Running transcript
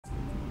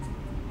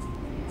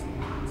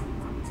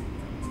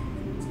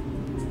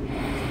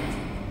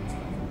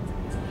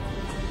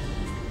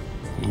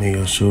May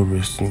your soul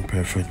rest in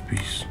perfect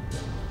peace.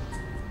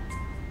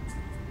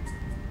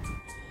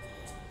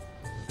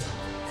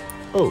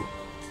 Oh,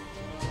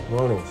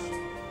 Rawlings.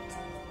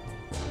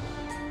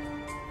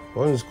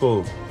 Rawlings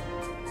cold.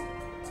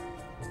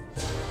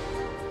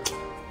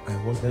 I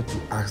wanted to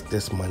ask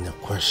this man a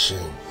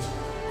question.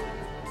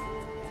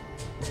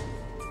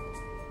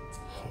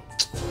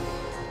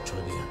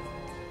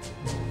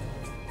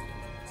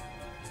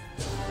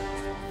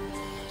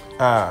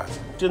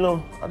 You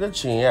know, I did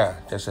see,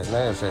 just said,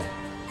 now I said,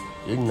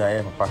 you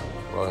know, Papa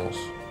Rawlings,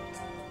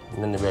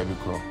 and then the baby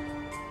crow.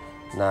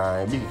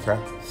 Now, a big car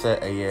say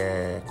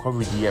a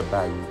COVID year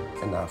by you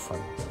and our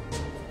fun.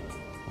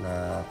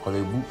 Now, call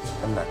a book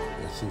and that,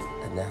 you see,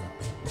 and then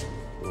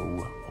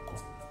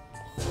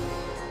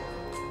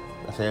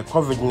I say a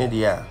COVID near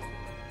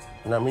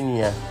the mean,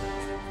 yeah,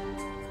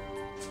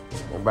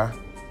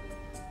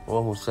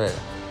 one who said,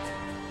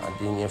 I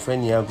didn't your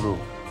friend year grow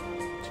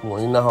to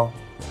one in the hall.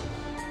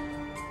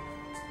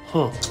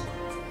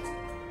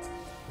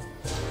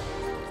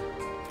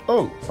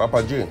 Oh,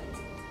 Papa J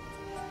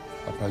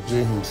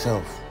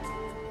himself,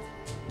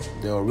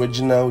 the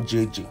original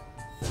JJ.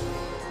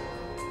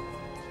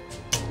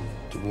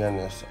 To be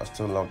honest, I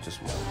still love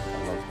this man.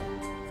 I love him.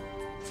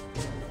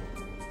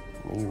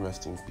 May you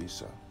rest in peace,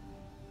 sir.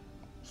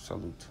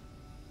 Salute.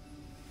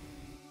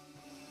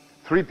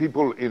 3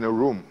 people in a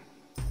room.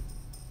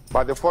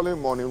 By the following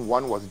morning,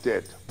 1 was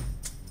dead.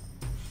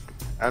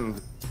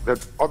 And the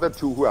other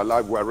 2 who were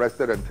alive were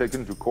arrested and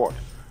taken to court.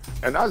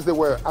 And as they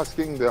were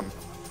asking them,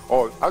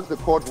 or as the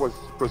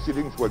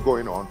proceedings were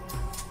going on,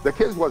 the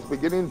case was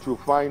beginning to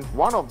find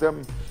one of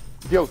them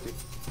guilty.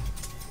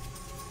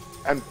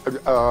 And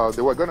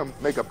they were going to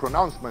make a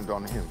pronouncement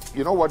on him.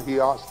 You know what he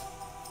asked?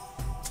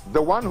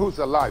 The one who's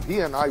alive, he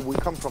and I, we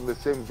come from the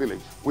same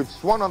village. We've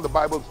sworn on the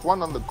Bible,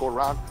 sworn on the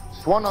Quran,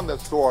 sworn on the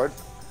sword,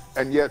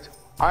 and yet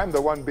I'm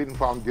the one being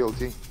found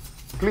guilty.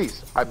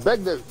 Please, I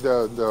beg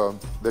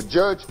the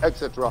judge,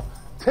 etc.,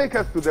 take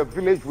us to the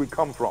village we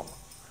come from.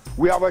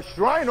 We have a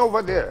shrine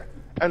over there,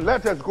 and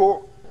let us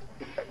go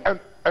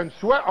and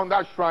swear on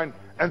that shrine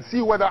and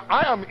see whether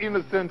I am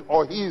innocent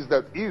or he is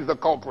the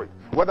culprit,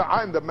 whether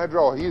I am the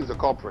murderer or he is the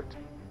culprit.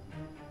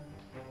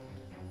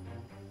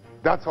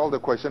 That's all the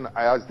question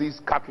I asked these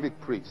Catholic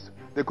priests.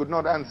 They could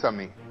not answer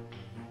me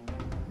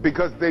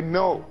because they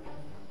know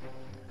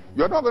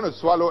you're not going to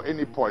swallow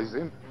any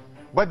poison,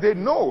 but they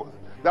know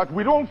that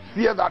we don't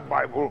fear that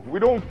Bible, we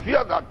don't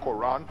fear that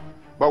Quran,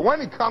 but when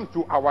it comes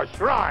to our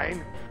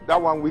shrine, that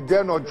one we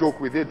dare not joke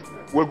with it.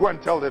 We'll go and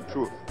tell the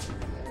truth.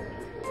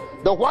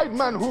 The white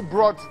man who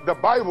brought the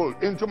Bible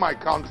into my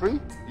country,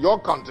 your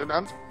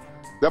continent,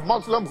 the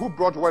Muslim who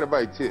brought whatever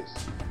it is,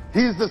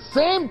 he's the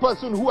same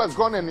person who has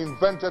gone and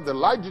invented the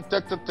lie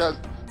detector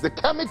test, the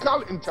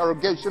chemical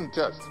interrogation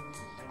test.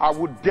 I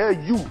would dare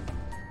you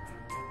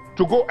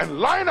to go and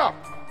line up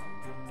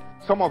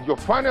some of your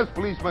finest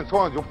policemen, some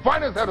of your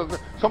finest heads,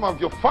 some of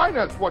your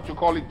finest, what you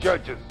call it,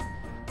 judges.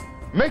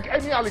 Make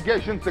any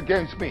allegations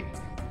against me.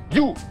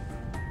 You.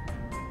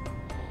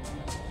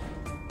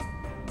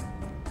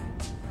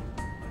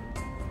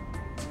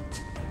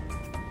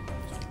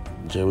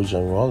 Jerry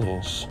John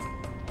Rawlings,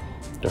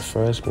 the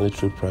first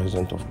military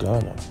president of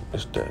Ghana,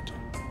 is dead.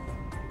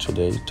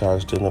 Today,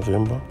 Thursday,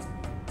 November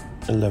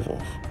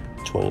 11th,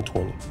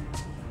 2020.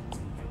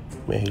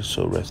 May his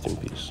soul rest in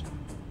peace.